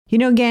You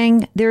know,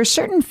 gang, there are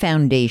certain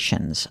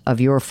foundations of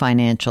your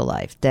financial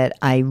life that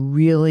I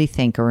really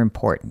think are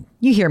important.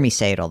 You hear me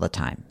say it all the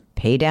time.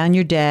 Pay down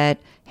your debt,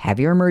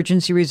 have your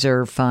emergency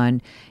reserve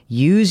fund,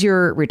 use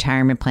your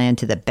retirement plan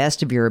to the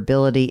best of your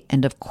ability,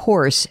 and of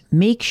course,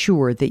 make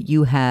sure that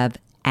you have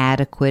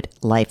adequate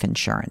life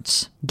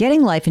insurance.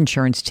 Getting life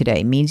insurance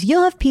today means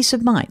you'll have peace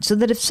of mind so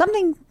that if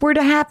something were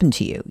to happen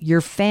to you,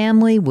 your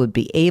family would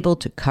be able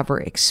to cover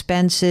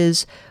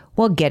expenses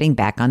while getting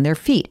back on their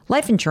feet.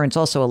 Life insurance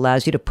also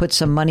allows you to put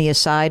some money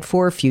aside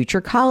for future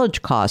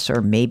college costs,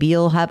 or maybe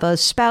you'll have a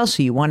spouse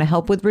who you want to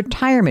help with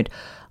retirement.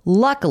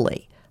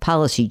 Luckily,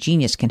 Policy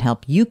Genius can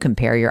help you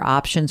compare your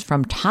options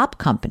from top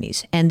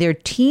companies, and their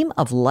team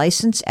of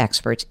licensed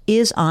experts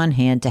is on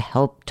hand to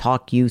help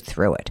talk you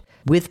through it.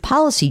 With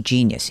Policy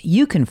Genius,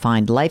 you can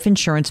find life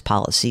insurance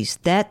policies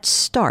that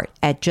start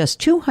at just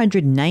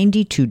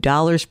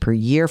 $292 per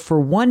year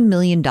for $1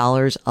 million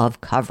of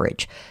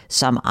coverage.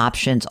 Some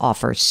options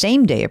offer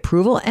same-day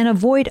approval and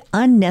avoid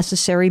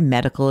unnecessary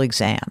medical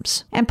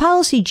exams. And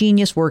Policy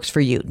Genius works for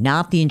you,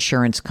 not the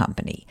insurance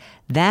company.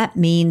 That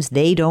means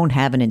they don't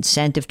have an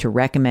incentive to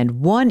recommend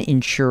one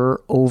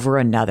insurer over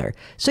another,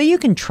 so you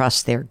can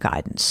trust their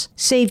guidance.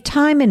 Save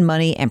time and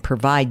money and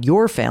provide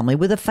your family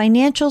with a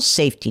financial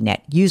safety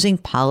net using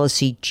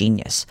Policy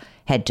Genius.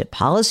 Head to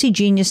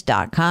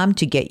policygenius.com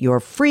to get your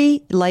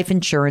free life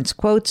insurance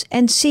quotes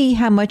and see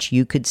how much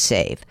you could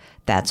save.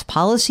 That's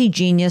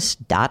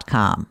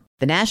policygenius.com.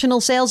 The national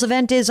sales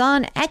event is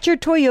on at your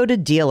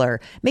Toyota dealer,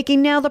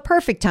 making now the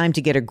perfect time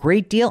to get a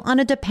great deal on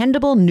a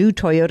dependable new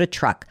Toyota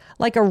truck,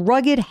 like a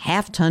rugged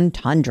half-ton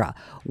Tundra.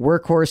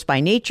 Workhorse by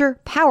nature,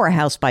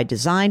 powerhouse by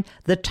design,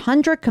 the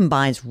Tundra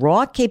combines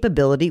raw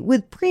capability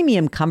with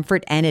premium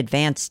comfort and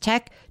advanced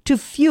tech to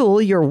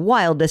fuel your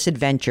wildest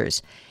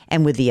adventures.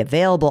 And with the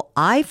available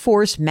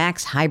iForce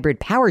Max hybrid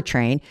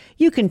powertrain,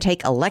 you can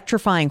take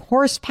electrifying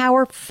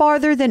horsepower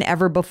farther than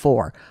ever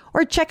before.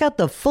 Or check out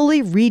the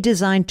fully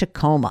redesigned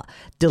Tacoma,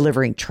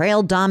 delivering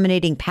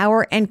trail-dominating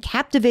power and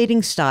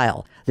captivating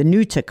style. The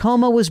new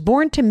Tacoma was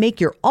born to make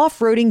your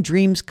off-roading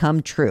dreams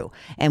come true.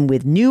 And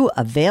with new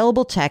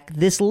available tech,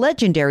 this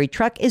legendary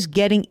truck is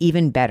getting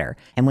even better.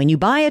 And when you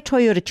buy a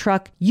Toyota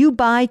truck, you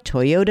buy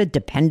Toyota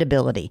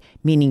dependability,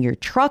 meaning your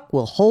truck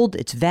will hold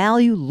its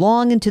value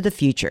long into the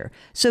future.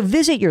 So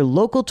visit your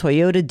local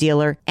Toyota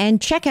dealer and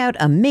check out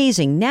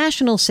amazing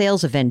national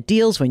sales event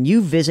deals when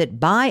you visit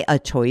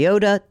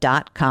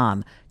buyatoyota.com.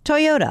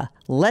 Toyota,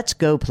 let's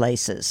go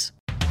places.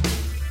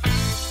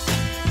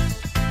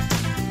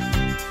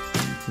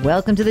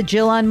 Welcome to the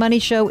Jill on Money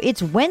Show.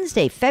 It's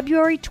Wednesday,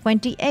 February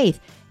 28th.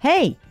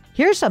 Hey,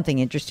 here's something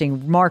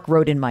interesting Mark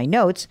wrote in my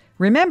notes.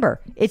 Remember,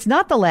 it's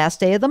not the last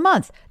day of the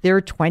month. There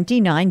are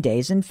 29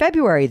 days in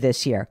February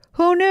this year.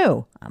 Who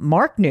knew?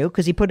 Mark knew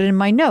because he put it in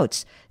my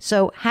notes.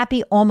 So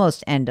happy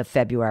almost end of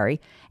February,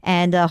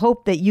 and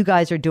hope that you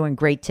guys are doing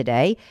great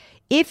today.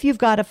 If you've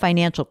got a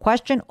financial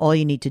question, all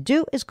you need to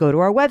do is go to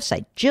our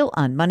website,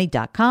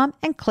 jillonmoney.com,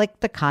 and click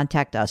the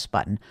Contact Us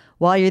button.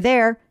 While you're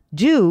there,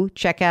 do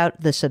check out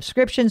the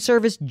subscription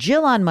service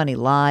Jill on Money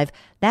Live.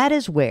 That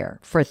is where,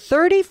 for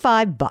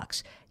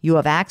 $35, you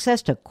have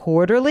access to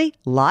quarterly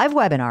live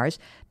webinars,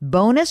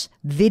 bonus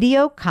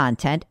video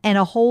content, and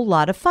a whole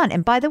lot of fun.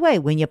 And by the way,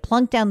 when you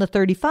plunk down the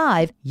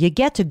 $35, you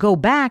get to go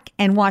back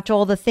and watch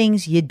all the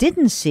things you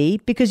didn't see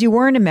because you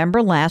weren't a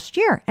member last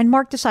year. And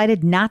Mark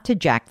decided not to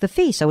jack the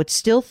fee, so it's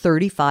still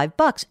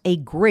 $35, a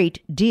great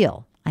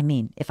deal. I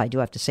mean, if I do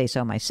have to say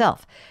so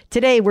myself.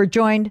 Today, we're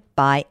joined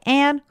by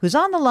Anne, who's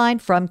on the line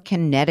from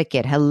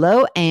Connecticut.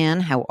 Hello, Anne.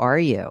 How are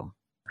you?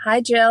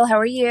 Hi, Jill. How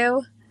are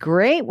you?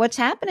 Great. What's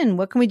happening?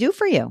 What can we do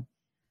for you?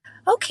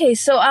 Okay,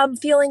 so I'm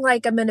feeling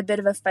like I'm in a bit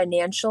of a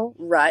financial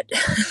rut.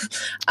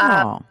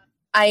 I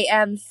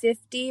am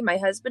 50. My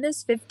husband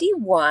is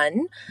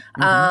 51.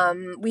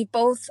 We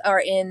both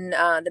are in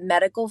the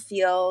medical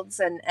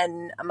fields,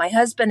 and my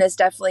husband has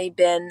definitely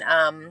been,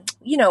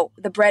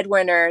 the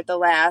breadwinner the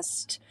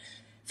last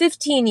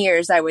 15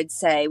 years, I would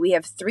say. We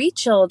have 3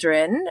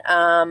 children,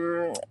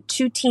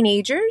 2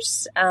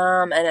 teenagers,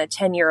 and a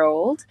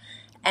 10-year-old.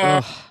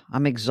 And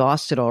I'm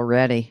exhausted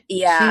already.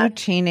 Yeah. 2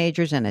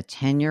 teenagers and a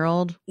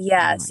 10-year-old?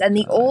 Yes. Oh, and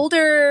the God.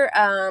 older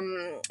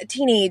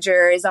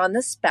teenager is on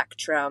the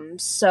spectrum.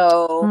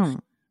 So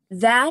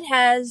that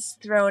has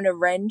thrown a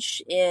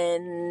wrench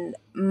in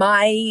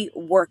my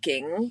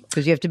working.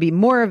 Because you have to be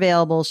more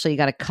available, so you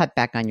got to cut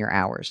back on your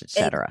hours,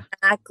 etc.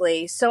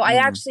 Exactly. So I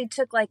actually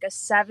took like a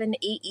 7-8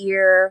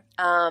 year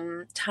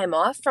time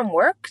off from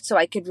work so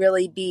I could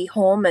really be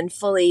home and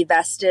fully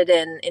vested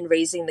in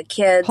raising the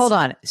kids. Hold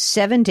on.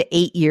 7 to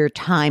 8 year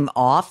time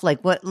off?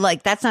 Like what?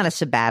 Like that's not a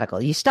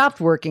sabbatical. You stopped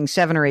working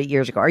 7 or 8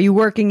 years ago. Are you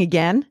working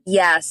again?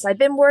 Yes. I've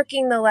been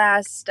working the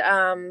last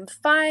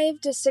 5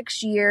 to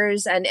 6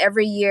 years, and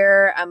every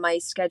year my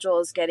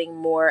schedule is getting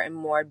more and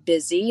more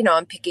busy. You know,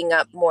 I'm picking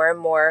up more and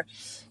more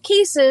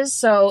cases.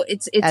 So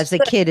it's as the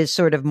kid is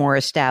sort of more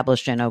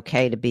established and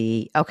okay to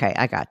be, okay,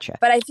 I gotcha.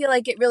 But I feel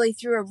like it really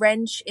threw a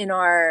wrench in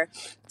our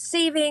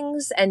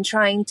savings and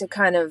trying to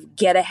kind of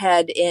get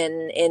ahead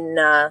in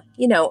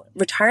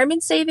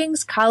retirement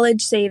savings,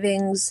 college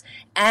savings,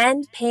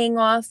 and paying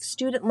off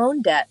student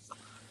loan debt.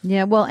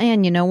 Yeah, well,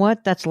 Anne, you know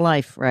what? That's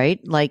life, right?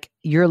 Like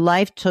your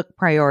life took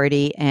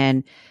priority.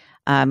 And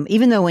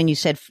even though when you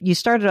said you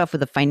started off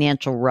with a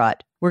financial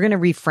rut, we're going to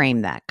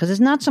reframe that because it's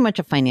not so much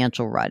a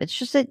financial rut. It's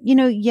just that,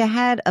 you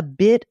had a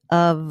bit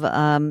of,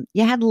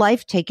 you had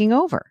life taking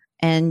over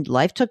and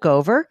life took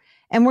over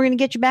and we're going to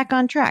get you back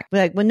on track.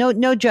 Like, well,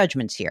 no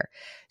judgments here.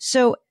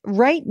 So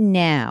right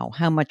now,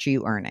 how much are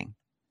you earning?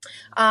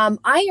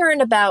 I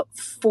earn about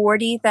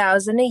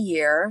 $40,000 a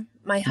year.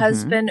 My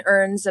husband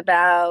earns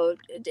about,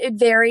 it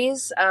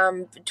varies,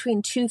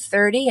 between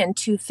 $230 and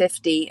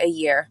 $250 a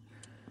year.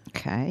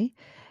 Okay.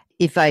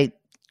 If I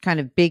kind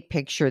of big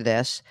picture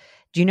this,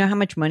 do you know how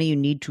much money you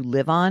need to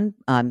live on?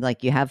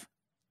 Like you have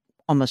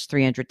almost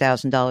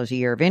 $300,000 a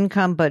year of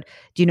income, but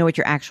do you know what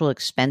your actual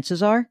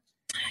expenses are?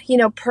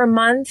 Per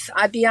month,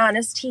 I'll be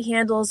honest, he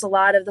handles a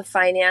lot of the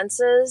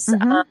finances.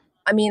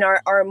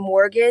 Our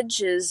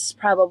mortgage is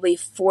probably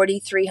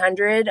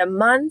 $4,300 a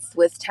month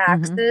with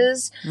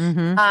taxes.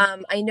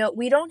 I know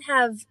we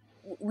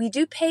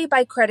do pay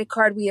by credit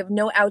card. We have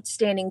no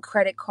outstanding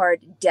credit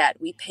card debt.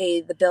 We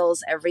pay the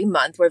bills every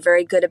month. We're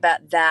very good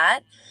about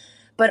that.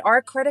 But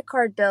our credit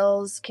card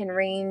bills can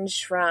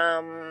range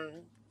from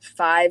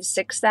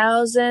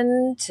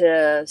 5,000-6,000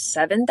 to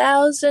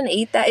 7,000,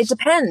 8,000. It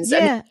depends.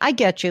 Yeah, I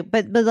get you.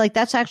 But like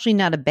that's actually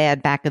not a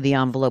bad back of the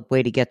envelope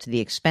way to get to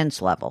the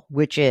expense level,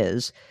 which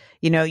is,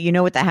 you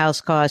know what the house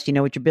costs, you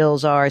know what your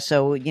bills are.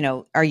 So,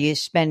 are you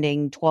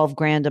spending 12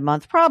 grand a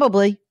month?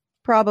 Probably,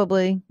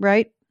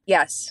 right?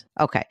 Yes.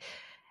 Okay.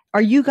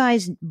 Are you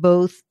guys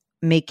both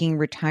making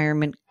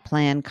retirement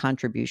plan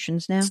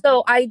contributions now?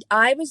 So I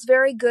was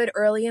very good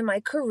early in my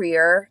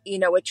career,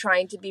 with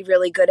trying to be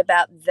really good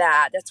about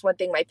that. That's one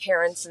thing my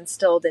parents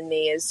instilled in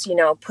me is,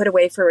 put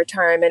away for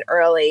retirement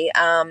early.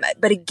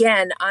 But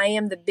again, I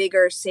am the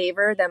bigger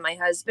saver than my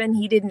husband.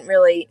 He didn't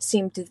really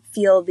seem to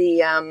feel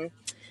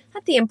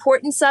not the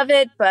importance of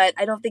it, but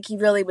I don't think he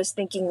really was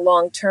thinking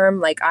long term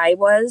like I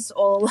was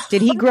all along.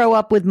 Did he grow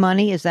up with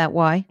money? Is that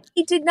why?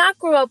 He did not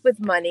grow up with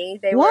money.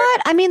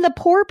 What? I mean, the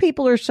poor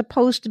people are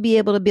supposed to be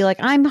able to be like,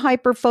 I'm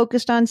hyper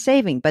focused on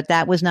saving, but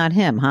that was not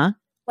him, huh?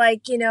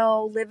 Like,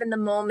 live in the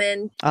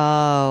moment.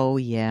 Oh,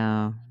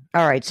 yeah.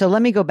 All right. So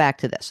let me go back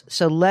to this.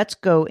 So let's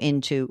go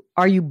into,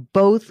 are you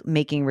both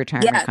making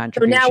retirement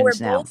contributions now? So now we're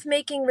both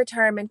making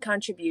retirement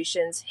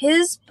contributions.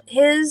 His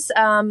does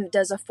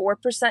a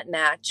 4%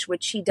 match,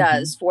 which he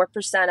does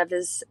 4% of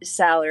his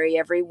salary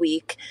every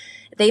week.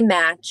 They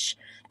match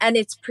and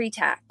it's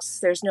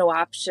pre-tax. There's no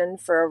option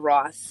for a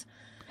Roth.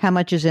 How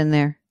much is in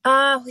there?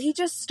 He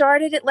just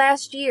started it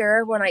last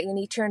year when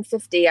he turned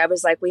 50. I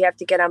was like, we have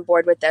to get on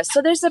board with this.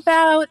 So there's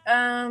about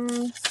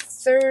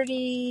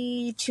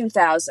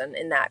 32,000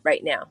 in that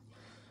right now.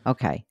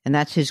 Okay. And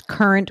that's his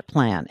current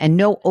plan and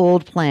no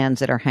old plans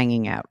that are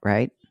hanging out,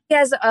 right? He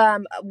has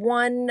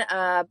one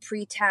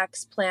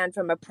pre-tax plan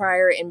from a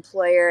prior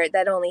employer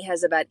that only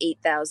has about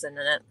 8,000 in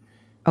it.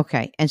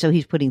 Okay. And so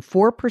he's putting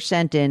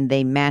 4% in,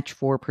 they match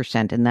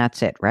 4%, and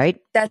that's it, right?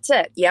 That's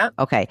it. Yeah.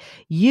 Okay.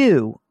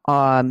 You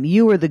are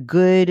the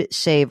good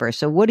saver.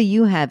 So what do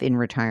you have in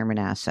retirement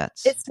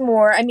assets? It's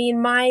more. I mean,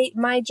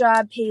 my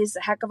job pays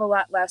a heck of a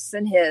lot less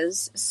than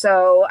his.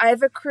 So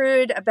I've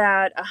accrued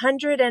about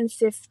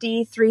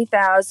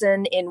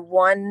 153,000 in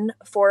one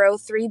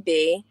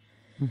 403B.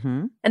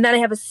 And then I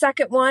have a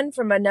second one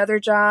from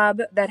another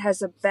job that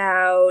has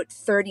about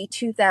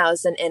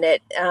 32,000 in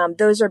it.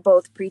 Those are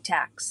both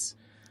pre-tax.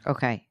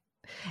 Okay.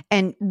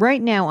 And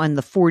right now on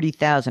the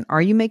 40,000,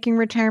 are you making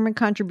retirement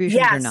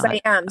contributions or not?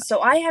 Yes, I am. So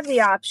I have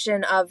the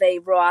option of a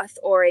Roth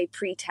or a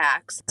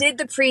pre-tax. Did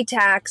the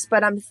pre-tax,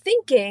 but I'm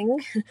thinking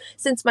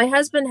since my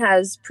husband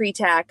has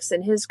pre-tax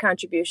and his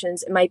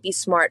contributions, it might be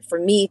smart for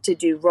me to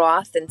do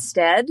Roth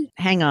instead.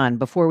 Hang on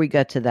before we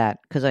get to that,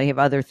 because I have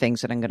other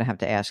things that I'm going to have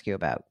to ask you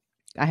about.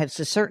 I have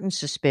certain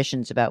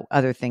suspicions about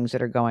other things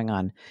that are going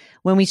on.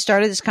 When we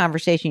started this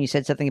conversation, you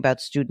said something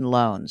about student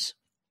loans.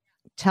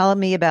 Tell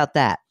me about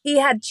that. He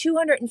had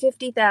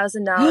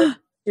 $250,000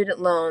 student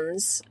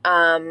loans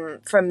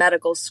from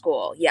medical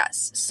school.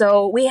 Yes.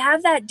 So we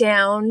have that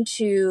down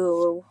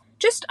to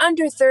just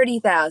under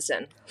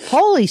 30,000.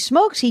 Holy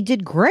smokes, he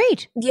did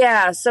great.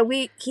 Yeah, so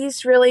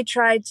he's really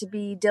tried to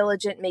be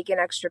diligent making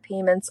extra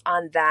payments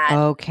on that.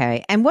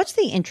 Okay. And what's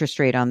the interest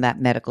rate on that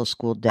medical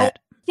school debt?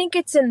 I think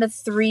it's in the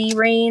 3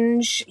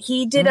 range.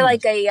 He did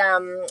like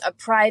a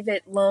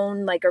private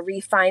loan, like a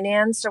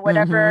refinance or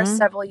whatever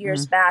several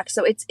years back.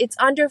 So it's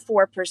under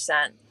 4%.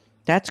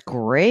 That's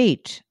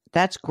great.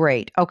 That's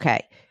great.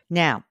 Okay.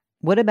 Now,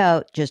 what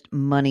about just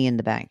money in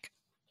the bank?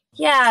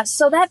 Yeah,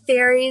 so that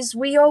varies.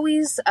 We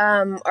always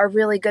are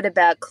really good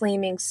about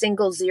claiming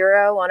single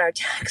zero on our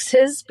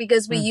taxes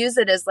because we use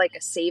it as like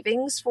a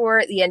savings for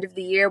at the end of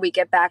the year. We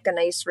get back a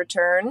nice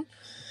return.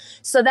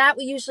 So that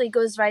usually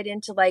goes right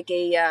into like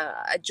a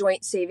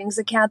joint savings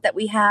account that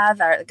we have,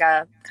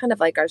 kind of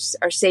like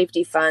our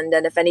safety fund.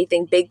 And if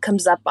anything big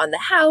comes up on the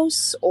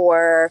house,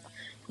 or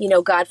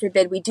God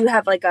forbid, we do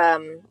have like a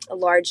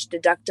large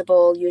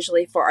deductible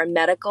usually for our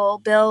medical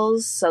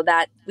bills, so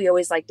that we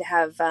always like to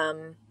have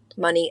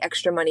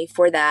extra money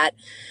for that.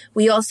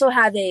 We also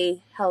have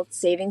a health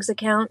savings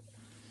account.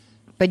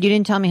 But you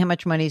didn't tell me how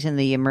much money's in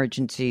the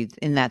emergency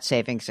in that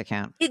savings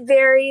account. It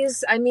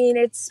varies. I mean,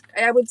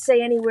 I would say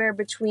anywhere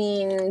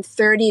between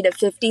 30 to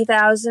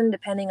 50,000,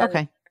 depending on.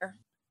 Okay.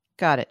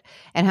 Got it.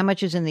 And how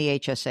much is in the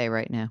HSA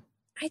right now?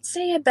 I'd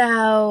say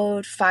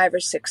about $5 or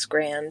 $6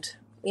 grand.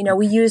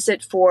 We use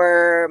it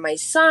for my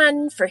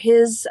son, for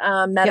his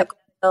medical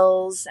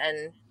bills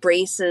and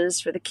braces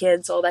for the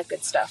kids, all that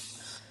good stuff.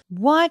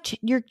 What?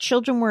 Your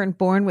children weren't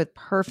born with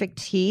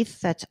perfect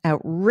teeth? That's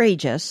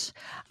outrageous.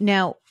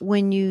 Now,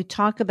 when you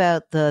talk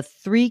about the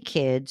 3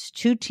 kids,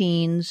 2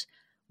 teens,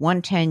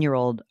 1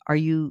 10-year-old, are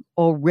you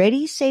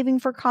already saving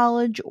for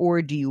college,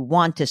 or do you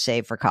want to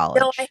save for college?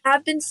 No, I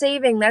have been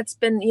saving. That's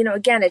been,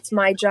 again, it's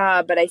my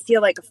job, but I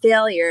feel like a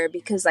failure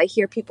because I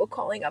hear people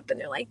calling up and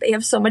they're like, they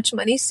have so much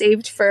money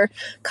saved for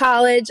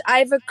college.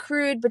 I've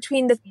accrued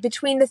between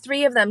the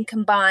 3 of them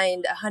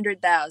combined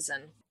 $100,000.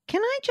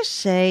 Can I just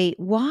say,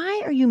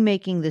 why are you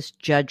making this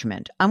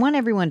judgment? I want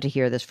everyone to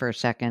hear this for a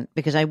second,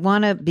 because I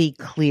want to be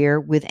clear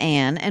with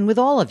Anne and with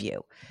all of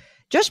you.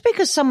 Just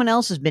because someone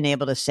else has been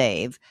able to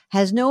save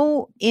has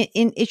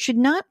it should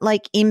not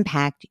like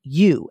impact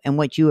you and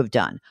what you have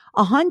done.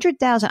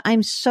 100,000.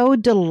 I'm so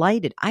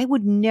delighted. I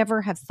would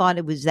never have thought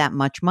it was that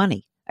much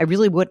money. I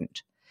really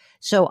wouldn't.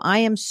 So I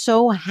am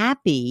so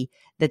happy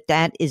that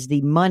that is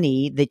the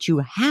money that you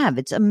have.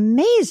 It's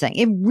amazing.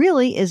 It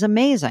really is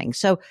amazing.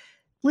 So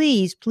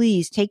please,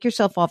 please take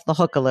yourself off the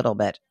hook a little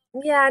bit.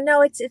 Yeah,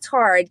 no, it's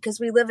hard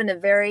because we live in a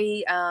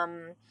very,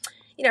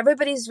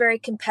 everybody's very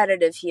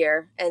competitive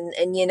here, and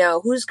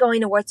who's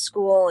going to what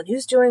school and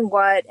who's doing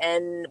what,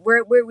 and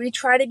we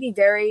try to be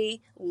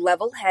very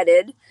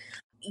level-headed.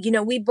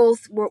 We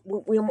both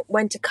we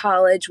went to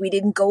college. We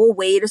didn't go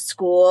away to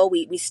school.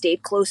 We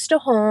stayed close to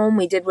home.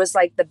 We did was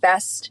like the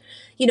best,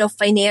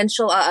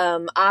 financial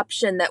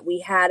option that we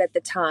had at the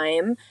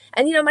time.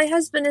 And my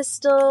husband is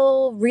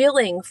still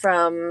reeling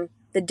from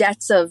the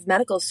debts of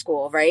medical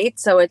school, right?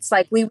 So it's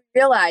like we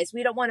realize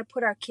we don't want to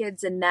put our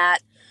kids in that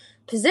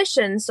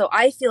position. So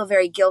I feel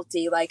very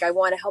guilty. Like I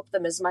want to help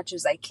them as much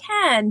as I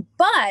can,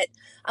 but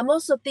I'm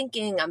also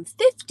thinking I'm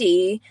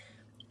 50.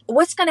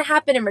 What's going to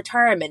happen in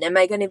retirement? Am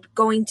I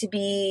going to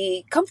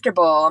be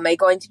comfortable? Am I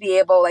going to be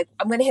able,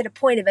 I'm going to hit a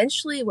point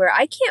eventually where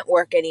I can't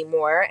work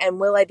anymore. And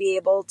will I be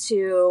able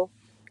to,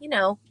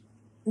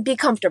 be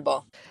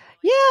comfortable?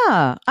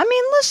 Yeah. I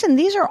mean, listen,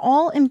 these are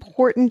all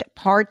important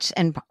parts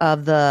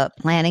of the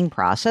planning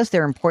process.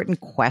 They're important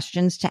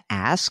questions to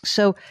ask.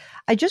 So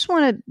I just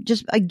want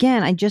to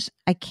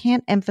I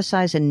can't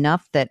emphasize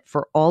enough that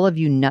for all of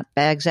you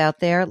nutbags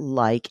out there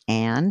like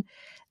Anne,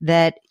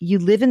 that you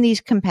live in these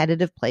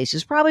competitive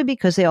places, probably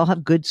because they all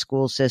have good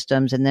school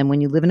systems. And then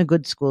when you live in a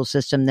good school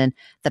system, then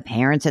the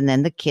parents and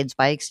then the kids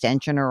by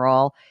extension are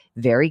all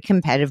very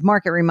competitive.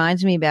 Mark, it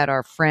reminds me about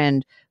our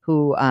friend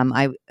who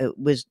I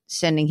was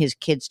sending his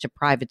kids to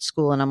private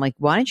school. And I'm like,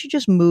 why don't you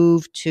just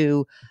move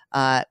to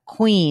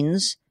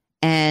Queens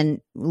and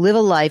live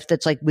a life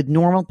that's like with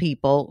normal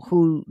people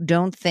who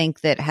don't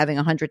think that having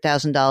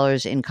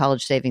 $100,000 in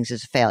college savings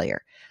is a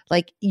failure.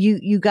 Like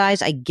you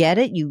guys, I get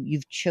it.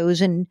 You've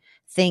chosen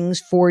things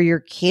for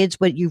your kids,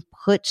 but you've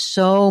put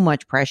so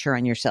much pressure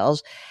on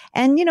yourselves.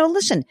 And,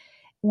 listen,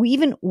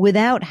 even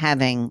without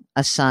having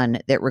a son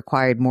that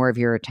required more of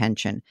your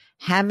attention,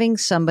 having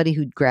somebody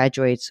who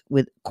graduates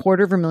with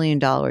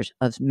 $250,000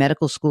 of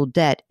medical school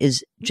debt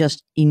is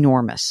just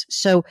enormous.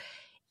 So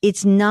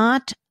it's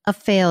not a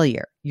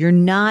failure. You're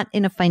not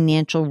in a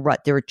financial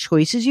rut. There are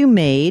choices you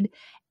made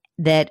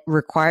that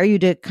require you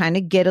to kind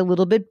of get a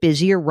little bit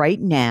busier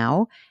right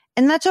now.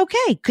 And that's okay,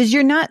 because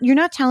you're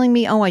not telling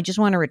me, oh, I just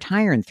want to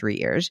retire in 3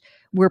 years.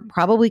 We're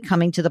probably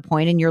coming to the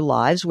point in your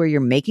lives where you're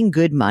making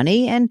good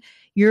money and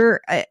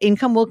your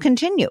income will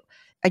continue.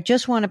 I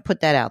just want to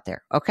put that out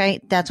there. Okay.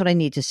 That's what I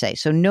need to say.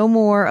 So no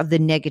more of the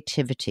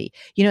negativity.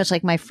 It's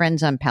like my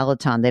friends on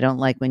Peloton. They don't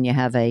like when you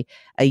have a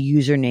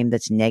username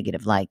that's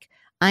negative, like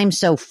I'm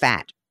so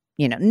fat.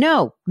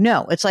 No.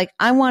 It's like,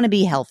 I want to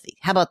be healthy.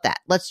 How about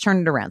that? Let's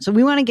turn it around. So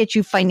we want to get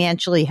you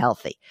financially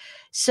healthy.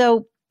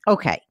 So,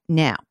 okay.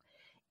 Now,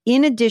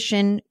 in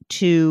addition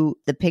to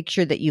the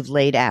picture that you've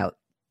laid out,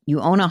 you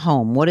own a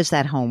home. What is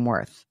that home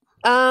worth?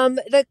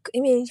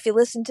 If you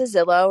listen to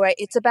Zillow, right,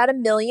 it's about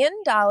 $1 million.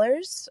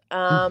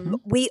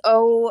 We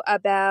owe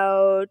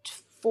about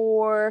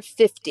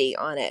 $450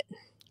 on it.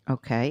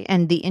 Okay.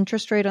 And the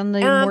interest rate on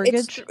the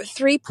mortgage? It's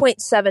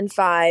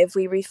 3.75.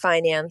 We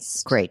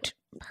refinanced. Great.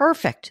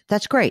 Perfect.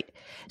 That's great.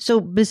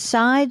 So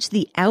besides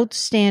the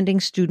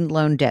outstanding student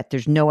loan debt,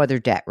 there's no other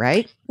debt,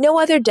 right? No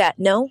other debt.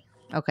 No.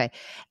 Okay.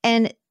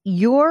 And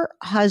your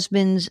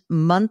husband's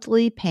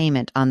monthly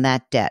payment on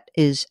that debt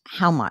is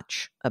how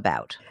much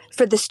about?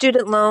 For the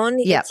student loan?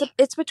 Yeah.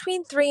 It's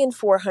between $300 and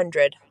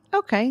 $400.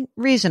 Okay,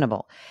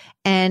 reasonable.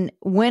 And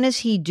when is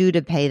he due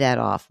to pay that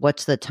off?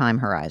 What's the time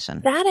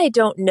horizon? That I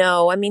don't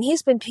know. I mean,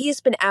 he's been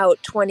out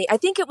 20. I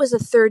think it was a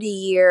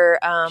 30-year.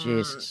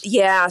 Jesus.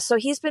 Yeah. So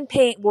he's been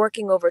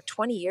working over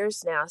 20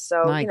 years now.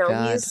 So My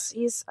God.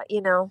 he's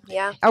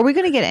yeah. Are we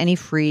going to get any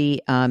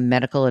free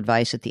medical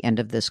advice at the end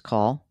of this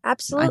call?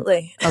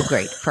 Absolutely. Oh,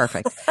 great,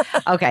 perfect.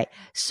 Okay,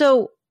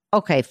 so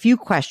a few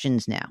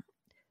questions now.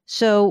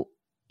 So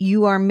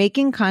you are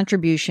making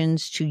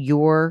contributions to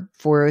your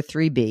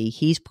 403b.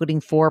 He's putting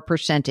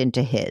 4%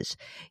 into his.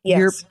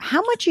 Yes.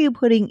 How much are you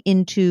putting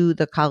into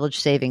the college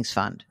savings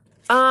fund?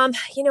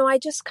 I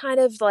just kind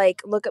of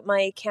like look at my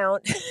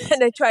account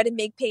and I try to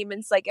make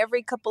payments like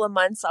every couple of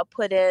months. I'll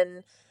put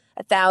in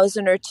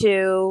 1,000 or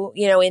two,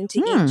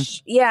 into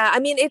each. Yeah. I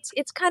mean,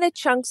 it's kind of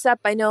chunks up.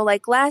 I know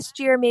like last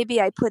year,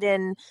 maybe I put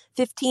in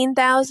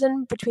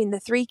 15,000 between the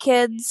three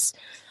kids.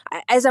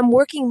 As I'm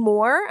working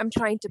more, I'm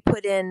trying to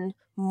put in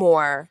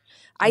more.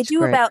 I do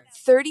great. about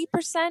 30%.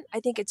 I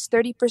think it's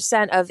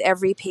 30% of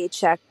every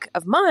paycheck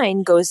of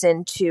mine goes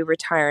into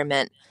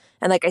retirement.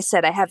 And like I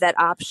said, I have that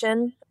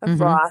option of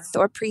Roth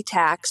or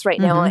pre-tax. Right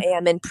now I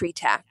am in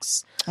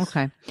pre-tax.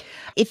 Okay.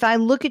 If I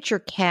look at your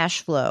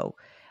cash flow,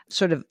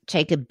 sort of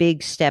take a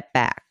big step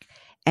back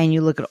and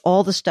you look at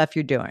all the stuff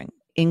you're doing,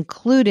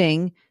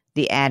 including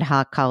the ad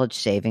hoc college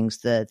savings,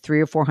 the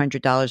 $300 or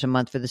 $400 a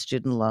month for the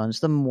student loans,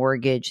 the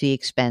mortgage, the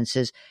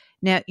expenses.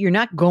 Now, you're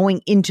not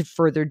going into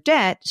further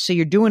debt, so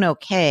you're doing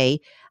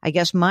okay. I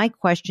guess my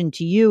question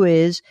to you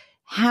is,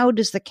 how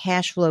does the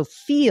cash flow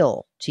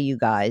feel to you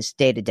guys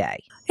day to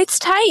day? It's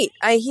tight.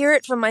 I hear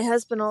it from my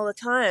husband all the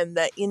time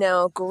that,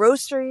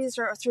 groceries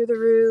are through the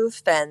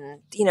roof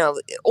and,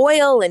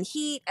 oil and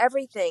heat,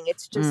 everything.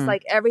 It's just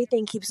like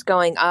everything keeps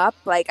going up.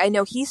 Like I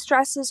know he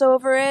stresses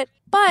over it,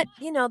 but,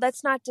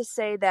 that's not to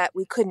say that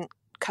we couldn't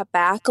cut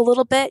back a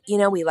little bit.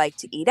 We like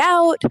to eat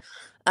out.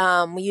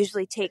 We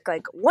usually take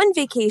like one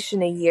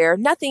vacation a year,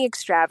 nothing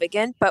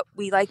extravagant, but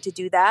we like to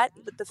do that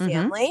with the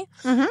family.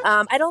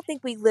 I don't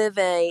think we live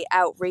a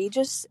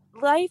outrageous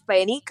life by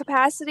any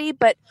capacity,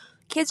 but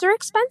kids are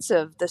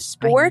expensive. The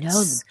sports. I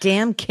know,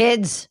 damn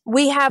kids.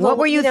 We have. What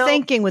were you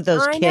thinking with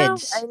those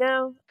kids? I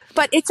know.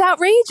 But it's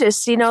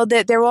outrageous,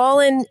 that they're all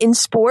in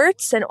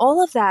sports and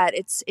all of that.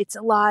 It's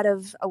a lot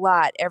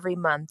every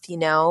month,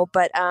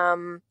 but,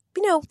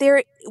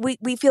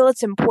 we feel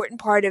it's an important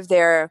part of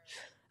their,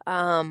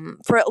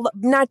 for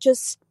not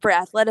just for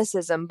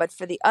athleticism, but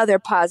for the other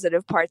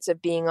positive parts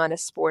of being on a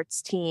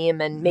sports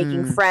team and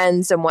making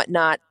friends and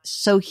whatnot.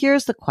 So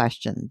here's the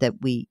question that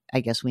I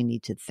guess we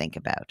need to think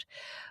about.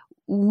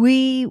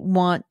 We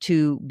want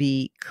to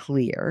be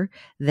clear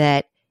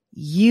that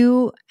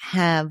you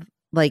have,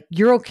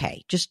 you're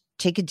okay. Just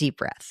take a deep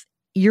breath.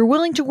 You're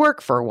willing to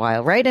work for a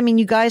while, right? I mean,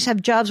 you guys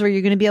have jobs where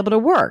you're going to be able to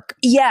work.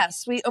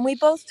 Yes, we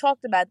both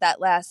talked about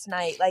that last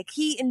night. Like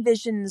he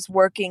envisions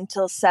working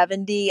till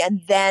 70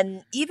 and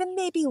then even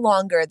maybe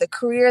longer. The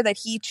career that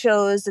he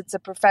chose, it's a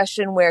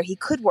profession where he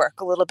could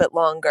work a little bit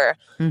longer.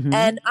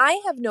 And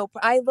I have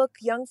I look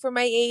young for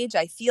my age.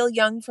 I feel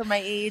young for my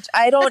age.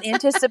 I don't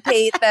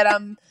anticipate that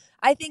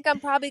I think I'm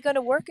probably going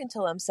to work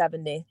until I'm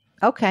 70.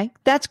 Okay,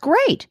 that's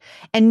great.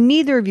 And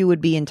neither of you would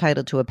be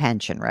entitled to a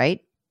pension,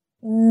 right?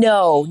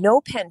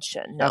 No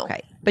pension. No.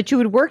 Okay. But you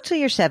would work till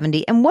you're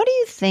 70. And what do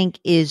you think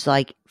is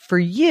for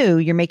you,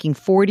 you're making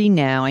 40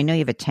 now. I know you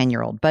have a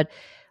 10-year-old, but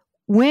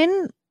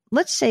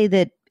let's say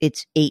that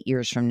it's 8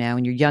 years from now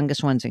and your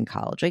youngest one's in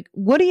college,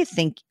 what do you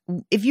think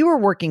if you were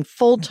working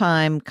full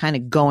time, kind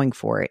of going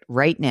for it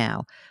right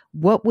now,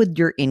 what would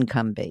your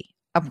income be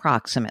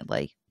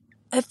approximately?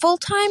 At full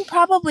time,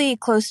 probably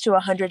close to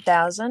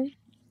 100,000.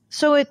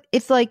 So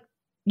if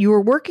you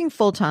were working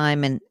full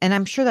time, and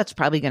I'm sure that's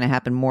probably going to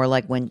happen more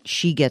like when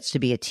she gets to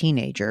be a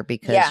teenager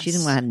because she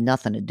didn't want to have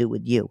nothing to do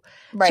with you.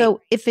 Right.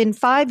 So if in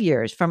 5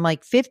 years from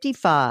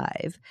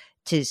 55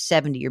 to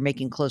 70, you're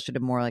making closer to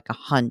more like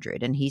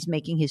 100 and he's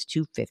making his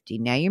 250.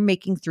 Now you're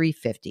making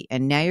 350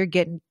 and now you're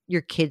getting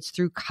your kids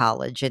through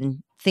college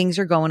and things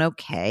are going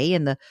okay.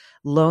 And the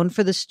loan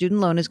for the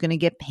student loan is going to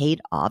get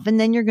paid off. And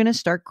then you're going to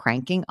start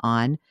cranking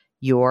on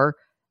your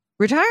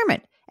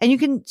retirement. And you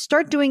can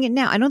start doing it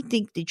now. I don't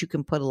think that you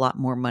can put a lot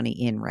more money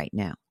in right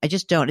now. I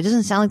just don't. It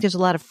doesn't sound like there's a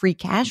lot of free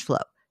cash flow.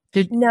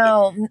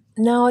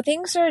 No,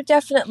 things are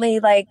definitely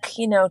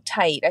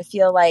tight. I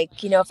feel like,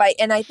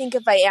 I think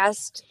if I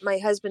asked my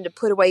husband to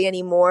put away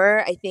any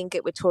more, I think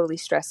it would totally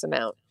stress him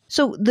out.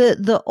 So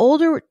the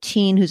older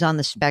teen who's on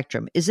the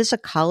spectrum, is this a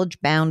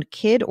college-bound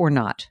kid or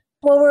not?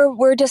 Well,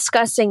 we're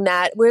discussing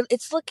that.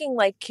 It's looking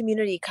like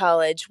community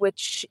college,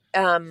 which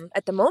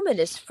at the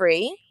moment is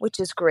free, which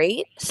is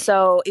great.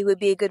 So it would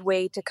be a good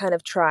way to kind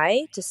of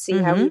try to see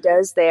how he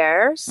does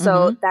there.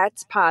 So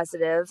that's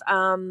positive.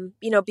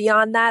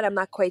 Beyond that, I'm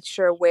not quite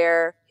sure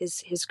where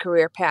his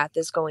career path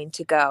is going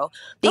to go.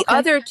 The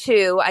other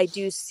two, I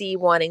do see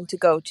wanting to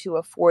go to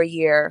a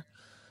 4-year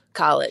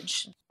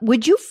college.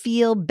 Would you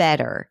feel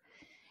better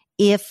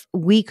if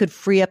we could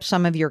free up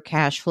some of your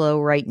cash flow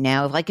right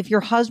now?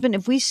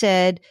 If we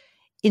said,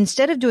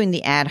 instead of doing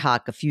the ad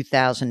hoc a few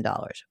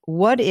 $1,000s,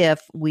 what if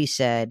we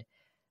said,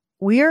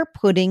 we are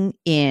putting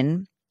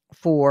in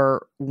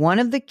for one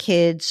of the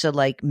kids, so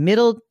like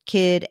middle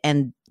kid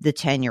and the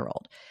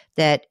 10-year-old,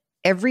 that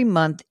every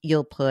month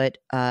you'll put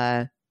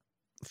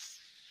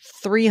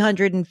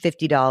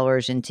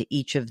 $350 into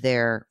each of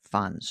their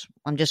funds.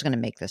 I'm just going to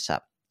make this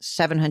up.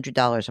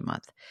 $700 a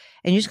month.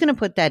 And you're just going to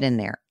put that in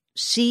there.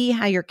 See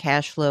how your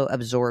cash flow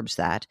absorbs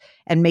that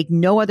and make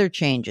no other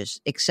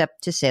changes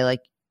except to say,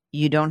 like,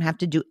 you don't have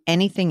to do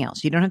anything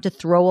else. You don't have to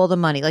throw all the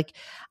money. Like,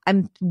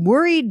 I'm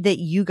worried that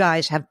you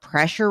guys have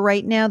pressure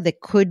right now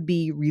that could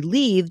be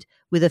relieved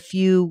with a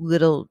few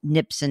little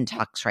nips and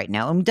tucks right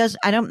now. I'm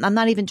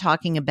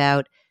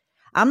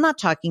not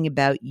talking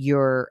about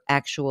your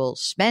actual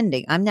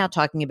spending. I'm now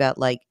talking about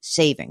like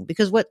saving,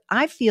 because what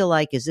I feel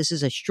like is this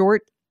is a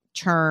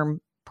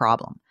short-term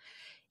problem.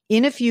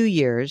 In a few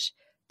years,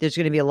 there's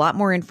going to be a lot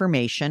more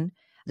information.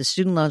 The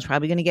student loan's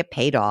probably going to get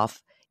paid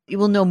off. You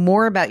will know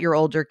more about your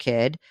older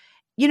kid.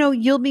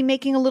 You'll be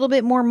making a little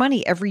bit more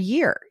money every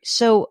year.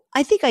 So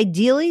I think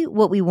ideally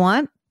what we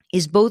want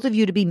is both of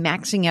you to be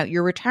maxing out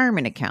your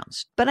retirement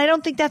accounts. But I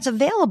don't think that's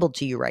available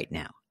to you right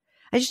now.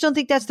 I just don't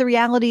think that's the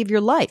reality of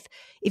your life.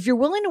 If you're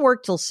willing to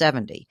work till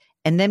 70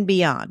 and then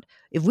beyond,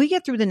 if we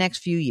get through the next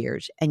few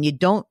years and you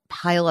don't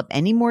pile up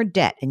any more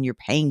debt and you're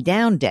paying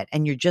down debt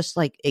and you're just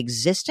like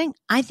existing,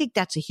 I think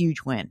that's a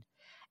huge win.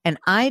 And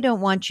I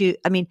don't want you,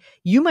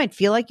 you might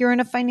feel like you're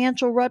in a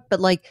financial rut, but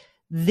like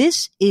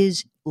this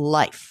is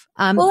life.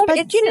 But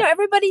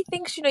everybody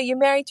thinks, you're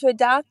married to a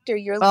doctor,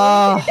 you're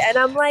limited. And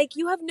I'm like,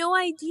 you have no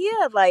idea,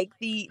 like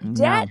the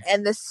debt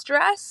and the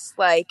stress.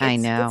 Like, I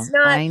know.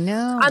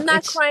 I'm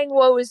not crying,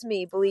 woe is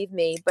me, believe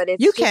me, but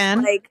it's you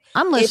can. Like,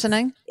 I'm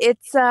listening.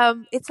 It's a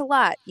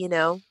lot,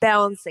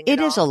 balancing.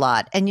 It is a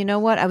lot. And you know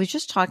what? I was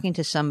just talking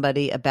to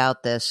somebody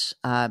about this,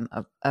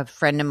 a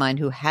friend of mine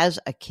who has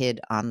a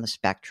kid on the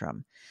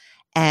spectrum.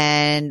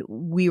 And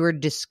we were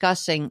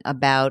discussing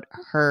about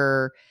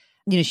her,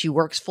 she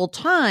works full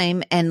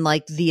time and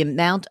like the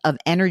amount of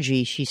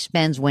energy she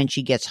spends when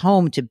she gets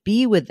home to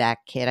be with that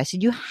kid. I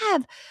said, you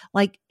have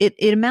like,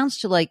 it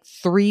amounts to like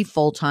 3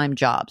 full-time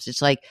jobs.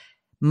 It's like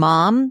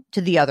mom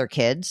to the other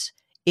kids.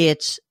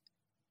 It's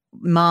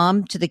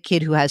mom to the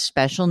kid who has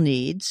special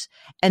needs.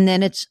 And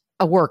then it's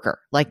a worker,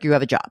 like you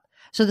have a job.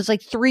 So there's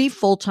like 3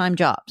 full-time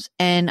jobs.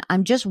 And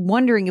I'm just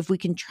wondering if we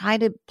can try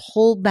to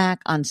pull back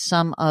on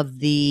some of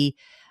the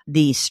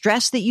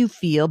stress that you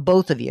feel,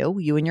 both of you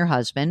and your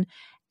husband,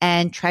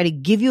 and try to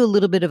give you a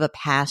little bit of a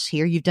pass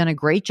here. You've done a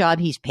great job.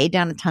 He's paid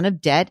down a ton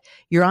of debt.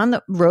 You're on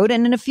the road.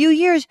 And in a few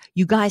years,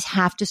 you guys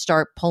have to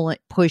start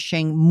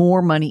pushing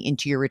more money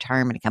into your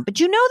retirement account. But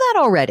you know that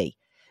already.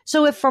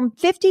 So if from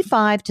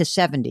 55 to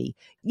 70,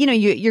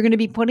 you're going to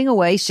be putting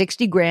away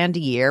 60 grand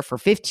a year for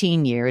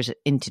 15 years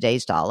in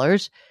today's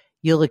dollars,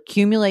 you'll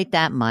accumulate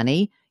that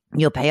money.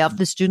 You'll pay off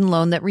the student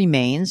loan that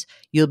remains.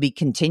 You'll be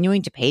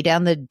continuing to pay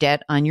down the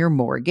debt on your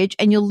mortgage,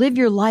 and you'll live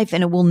your life,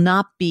 and it will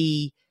not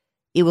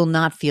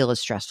feel as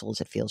stressful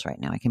as it feels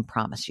right now. I can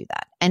promise you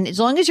that. And as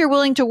long as you're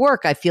willing to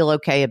work, I feel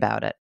okay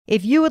about it.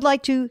 If you would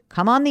like to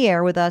come on the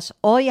air with us,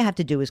 all you have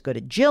to do is go to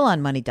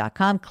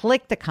JillOnMoney.com,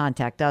 click the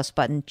Contact Us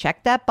button,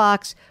 check that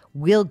box.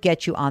 We'll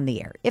get you on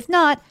the air. If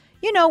not,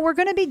 we're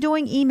going to be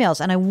doing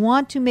emails, and I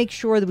want to make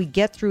sure that we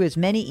get through as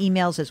many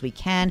emails as we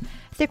can.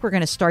 I think we're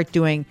going to start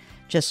doing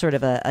just sort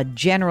of a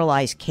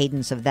generalized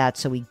cadence of that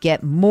so we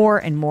get more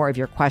and more of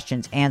your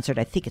questions answered.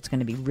 I think it's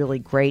going to be really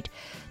great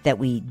that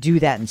we do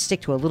that and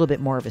stick to a little bit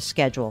more of a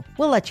schedule.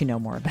 We'll let you know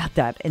more about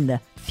that in the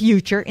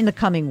future, in the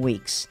coming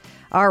weeks.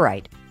 All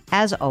right.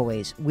 As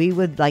always, we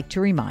would like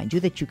to remind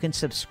you that you can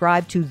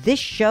subscribe to this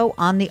show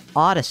on the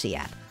Odyssey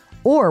app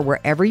or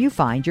wherever you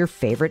find your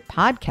favorite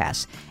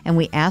podcasts. And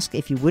we ask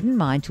if you wouldn't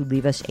mind to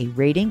leave us a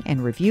rating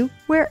and review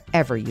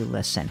wherever you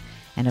listen.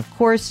 And of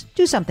course,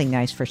 do something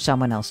nice for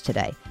someone else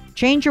today.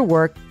 Change your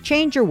work,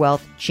 change your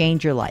wealth,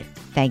 change your life.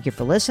 Thank you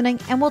for listening,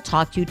 and we'll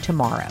talk to you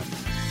tomorrow.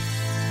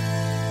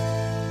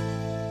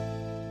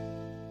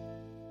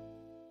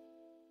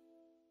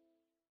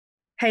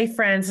 Hey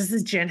friends, this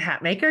is Jen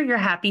Hatmaker, your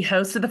happy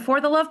host of the For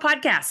the Love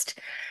podcast.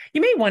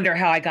 You may wonder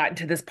how I got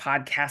into this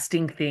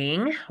podcasting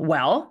thing.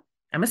 Well,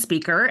 I'm a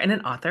speaker and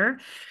an author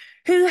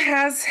who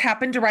has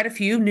happened to write a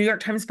few New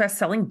York Times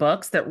bestselling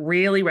books that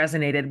really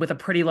resonated with a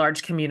pretty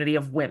large community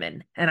of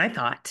women. And I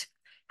thought,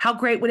 how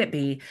great would it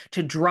be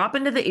to drop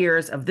into the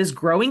ears of this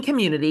growing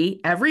community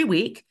every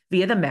week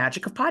via the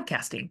magic of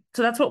podcasting?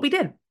 So that's what we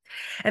did.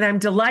 And I'm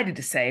delighted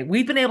to say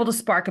we've been able to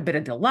spark a bit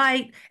of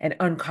delight and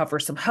uncover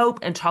some hope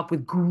and talk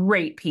with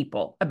great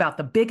people about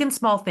the big and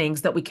small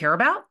things that we care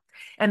about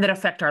and that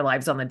affect our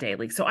lives on the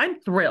daily. So I'm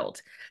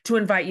thrilled to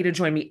invite you to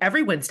join me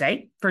every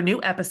Wednesday for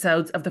new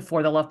episodes of the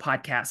For the Love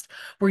podcast,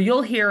 where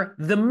you'll hear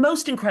the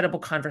most incredible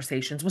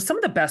conversations with some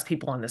of the best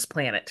people on this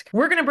planet.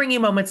 We're going to bring you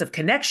moments of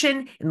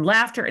connection and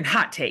laughter and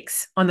hot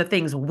takes on the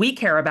things we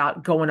care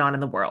about going on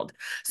in the world.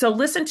 So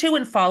listen to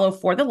and follow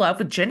For the Love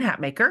with Jen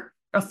Hatmaker,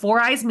 a Four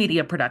Eyes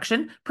Media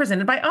production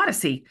presented by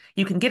Odyssey.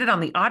 You can get it on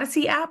the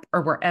Odyssey app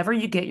or wherever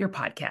you get your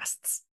podcasts.